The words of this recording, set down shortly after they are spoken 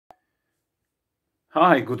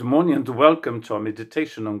Hi, good morning and welcome to our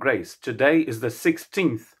meditation on grace. Today is the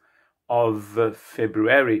 16th of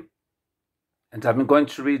February, and I'm going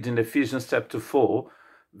to read in Ephesians chapter 4,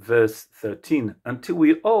 verse 13. Until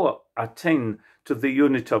we all attain to the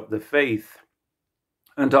unity of the faith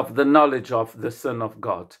and of the knowledge of the Son of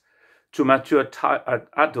God, to mature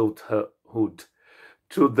adulthood,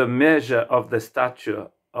 to the measure of the stature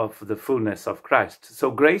of the fullness of Christ.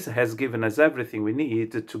 So grace has given us everything we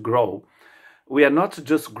need to grow. We are not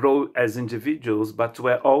just grow as individuals, but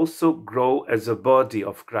we also grow as a body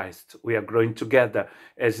of Christ. We are growing together,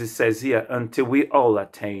 as it says here, until we all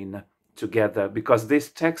attain together, because this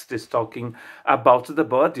text is talking about the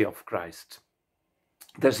body of Christ.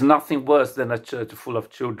 There's nothing worse than a church full of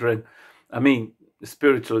children. I mean,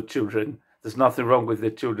 spiritual children. There's nothing wrong with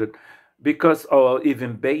the children, or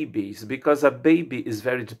even babies, because a baby is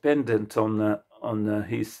very dependent on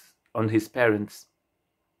his parents.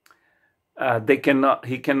 A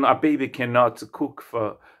baby cannot cook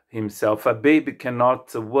for himself. A baby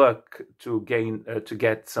cannot work to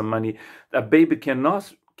get some money. A baby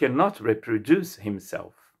cannot reproduce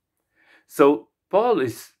himself. So Paul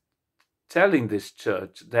is telling this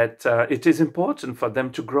church that it is important for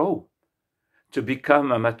them to grow, to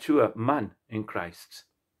become a mature man in Christ,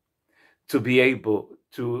 to be able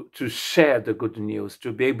to share the good news,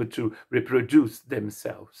 to be able to reproduce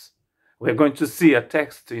themselves. We're going to see a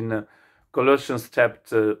text in Colossians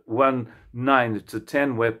chapter 1, 9 to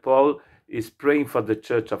 10, where Paul is praying for the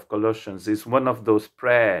church of Colossians. It's one of those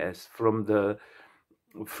prayers from the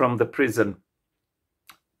prison.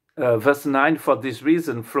 Verse 9, for this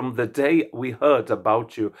reason, from the day we heard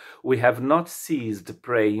about you, we have not ceased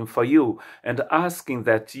praying for you and asking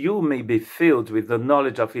that you may be filled with the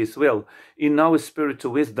knowledge of his will in our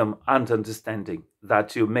spiritual wisdom and understanding,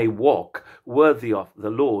 that you may walk worthy of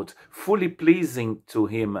the Lord, fully pleasing to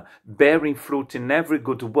him, bearing fruit in every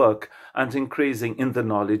good work and increasing in the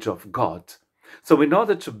knowledge of God. So in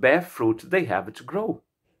order to bear fruit, they have to grow.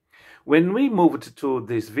 When we moved to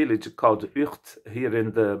this village called Urt here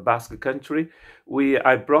in the Basque country,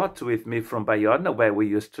 I brought with me from Bayonne, where we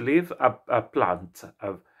used to live, a plant,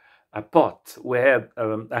 a pot, where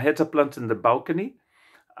I had a plant in the balcony,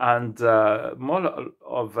 and more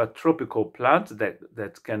of a tropical plant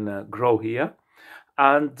that can grow here,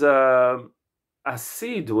 and a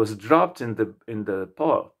seed was dropped in the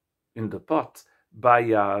pot by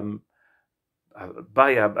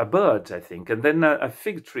a bird, I think, and then a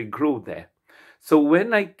fig tree grew there. So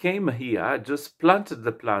when I came here, I just planted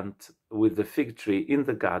the plant with the fig tree in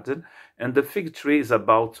the garden, and the fig tree is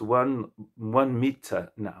about one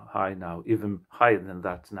meter high now, even higher than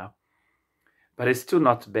that now. But it's still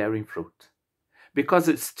not bearing fruit, because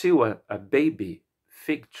it's still a baby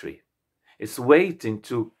fig tree. It's waiting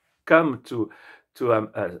to come to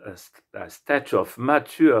a statue of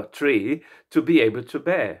mature tree to be able to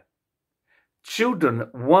bear. Children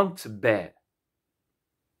won't bear.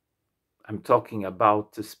 I'm talking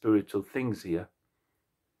about the spiritual things here.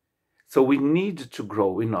 So we need to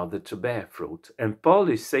grow in order to bear fruit. And Paul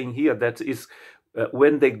is saying here that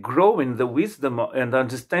when they grow in the wisdom and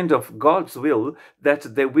understand of God's will,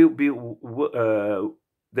 that they will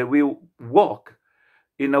walk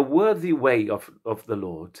in a worthy way of the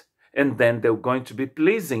Lord. And then they're going to be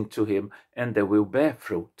pleasing to him, and they will bear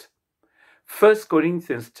fruit. 1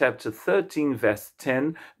 Corinthians chapter 13, verse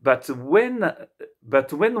 10, but when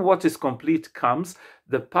what is complete comes,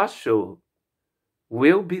 the partial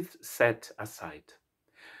will be set aside.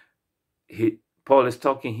 Paul is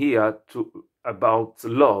talking here about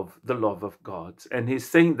love, the love of God, and he's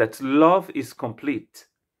saying that love is complete.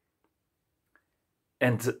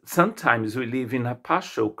 And sometimes we live in a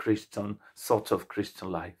partial sort of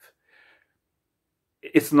Christian life.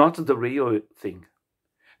 It's not the real thing,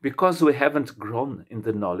 because we haven't grown in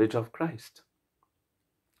the knowledge of Christ.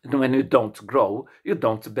 And when you don't grow, you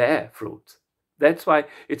don't bear fruit. That's why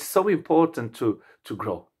it's so important to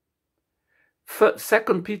grow. 2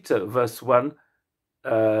 Peter verse 1,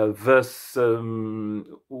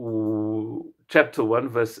 chapter 1,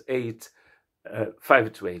 verse 8,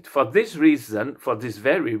 5 to 8. For this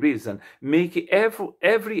very reason, make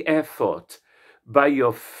every effort by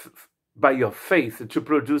your faith to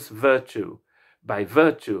produce virtue. By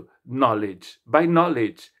virtue, knowledge. By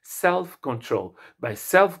knowledge, self-control. By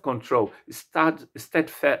self-control,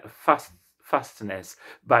 steadfastness.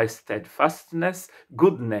 By steadfastness,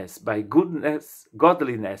 goodness. By goodness,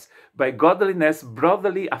 godliness. By godliness,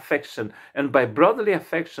 brotherly affection. And by brotherly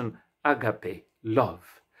affection, agape,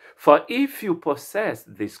 love. For if you possess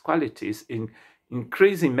these qualities in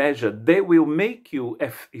increasing measure, they will make you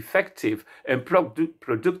effective and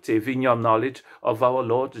productive in your knowledge of our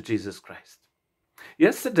Lord Jesus Christ.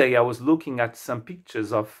 Yesterday, I was looking at some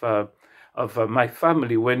pictures of my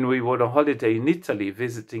family when we were on holiday in Italy,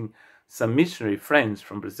 visiting some missionary friends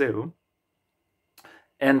from Brazil.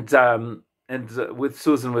 And with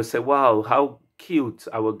Susan, we say, "Wow, how cute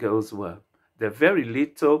our girls were! They're very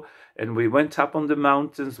little." And we went up on the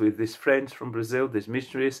mountains with these friends from Brazil, these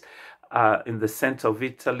missionaries, in the center of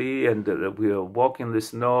Italy, and we were walking in the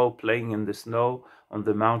snow, playing in the snow on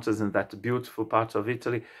the mountains in that beautiful part of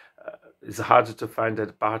Italy. It's hard to find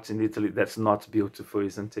that part in Italy that's not beautiful,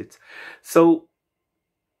 isn't it? So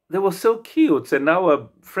they were so cute, and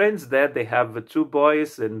our friends there, they have two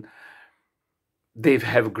boys, and they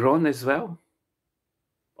have grown as well.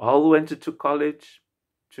 All went to college,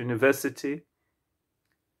 to university,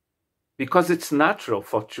 because it's natural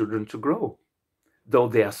for children to grow. Though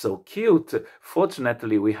they are so cute,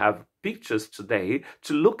 fortunately, we have pictures today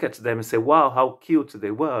to look at them and say, wow, how cute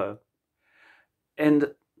they were.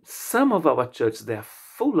 And some of our churches, they are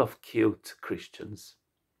full of cute Christians,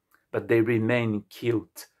 but they remain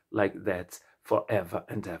cute like that forever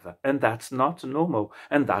and ever. And that's not normal,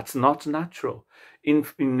 and that's not natural. In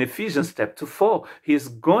Ephesians chapter 4, he's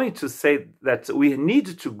going to say that we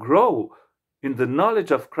need to grow in the knowledge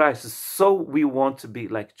of Christ, so we want to be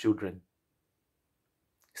like children,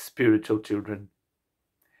 spiritual children.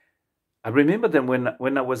 I remember them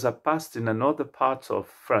when I was a pastor in another part of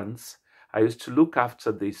France. I used to look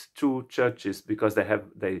after these two churches because they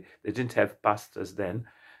didn't have pastors then.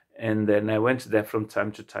 And then I went there from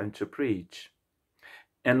time to time to preach.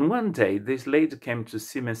 And one day, this lady came to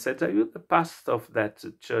see me and said, "Are you the pastor of that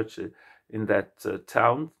church in that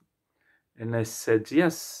town?" And I said,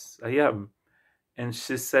 "Yes, I am." And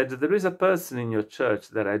she said, "There is a person in your church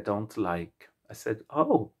that I don't like." I said,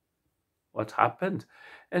 "Oh, what happened?"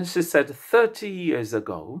 And she said, 30 years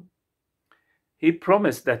ago, he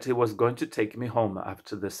promised that he was going to take me home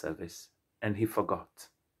after the service, and he forgot.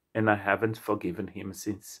 And I haven't forgiven him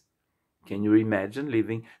since. Can you imagine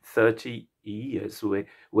living 30 years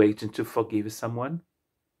waiting to forgive someone?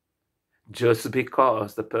 Just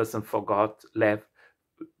because the person forgot to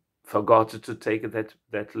take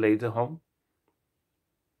that lady home?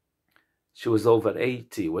 She was over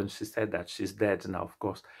 80 when she said that. She's dead now, of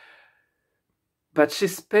course. But she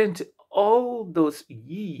spent all those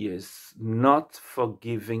years not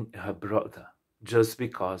forgiving her brother just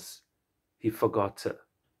because he forgot her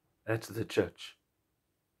at the church.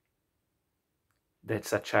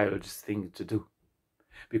 That's a childish thing to do.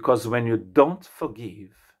 Because when you don't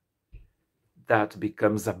forgive, that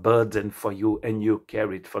becomes a burden for you and you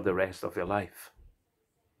carry it for the rest of your life.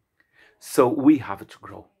 So we have to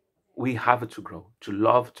grow. We have to grow, to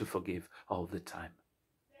love, to forgive all the time.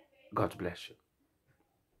 God bless you.